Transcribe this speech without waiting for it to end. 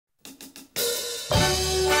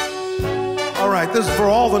right, this is for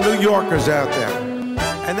all the New Yorkers out there.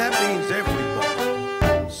 And that means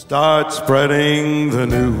everybody. Start spreading the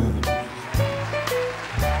news.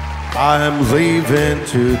 I'm leaving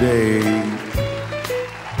today.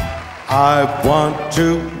 I want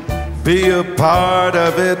to be a part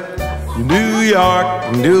of it. New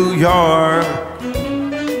York, New York.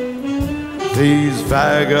 These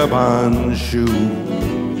vagabond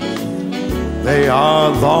shoes, they are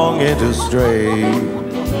longing to stray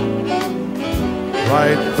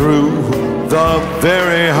right through the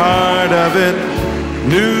very heart of it.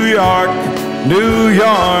 New York, New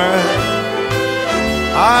York.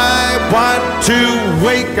 I want to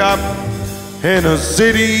wake up in a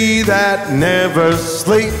city that never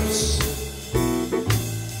sleeps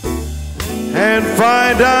and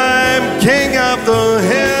find I'm king of the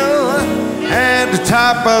hill and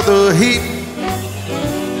top of the heap.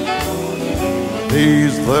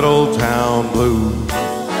 These little town blues,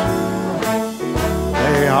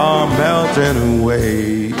 they are melting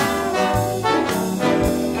away.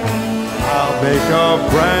 I'll make a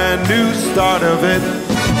brand new start of it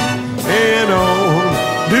in old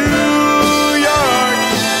New York.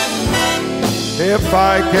 If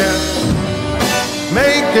I can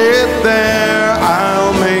make it there,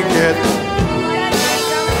 I'll make it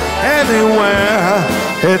anywhere.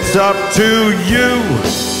 It's up to you.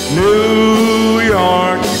 New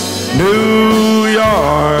York, New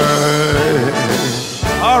York.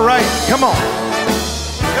 All right, come on.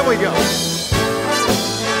 Here we go.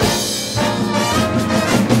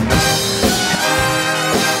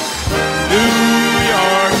 New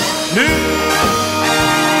York, New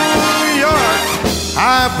York.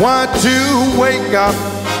 I want to wake up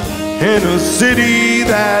in a city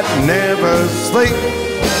that never sleeps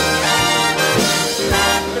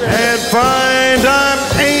and find I'm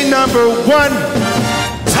 #1,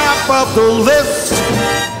 top of the list,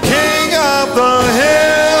 king of the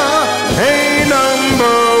hill, #1.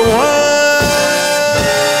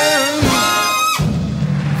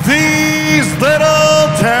 These little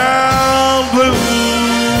town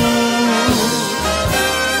blues,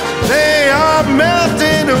 they are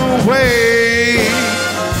melting away.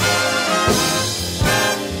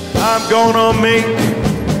 I'm gonna make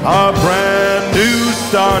a brand new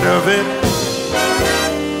start of it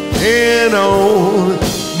in old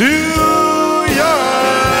New York.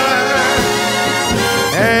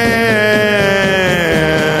 And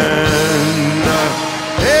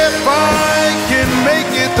if I can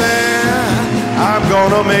make it there, I'm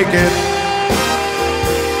gonna make it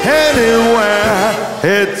anywhere.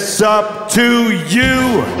 It's up to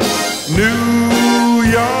you, New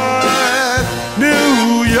York.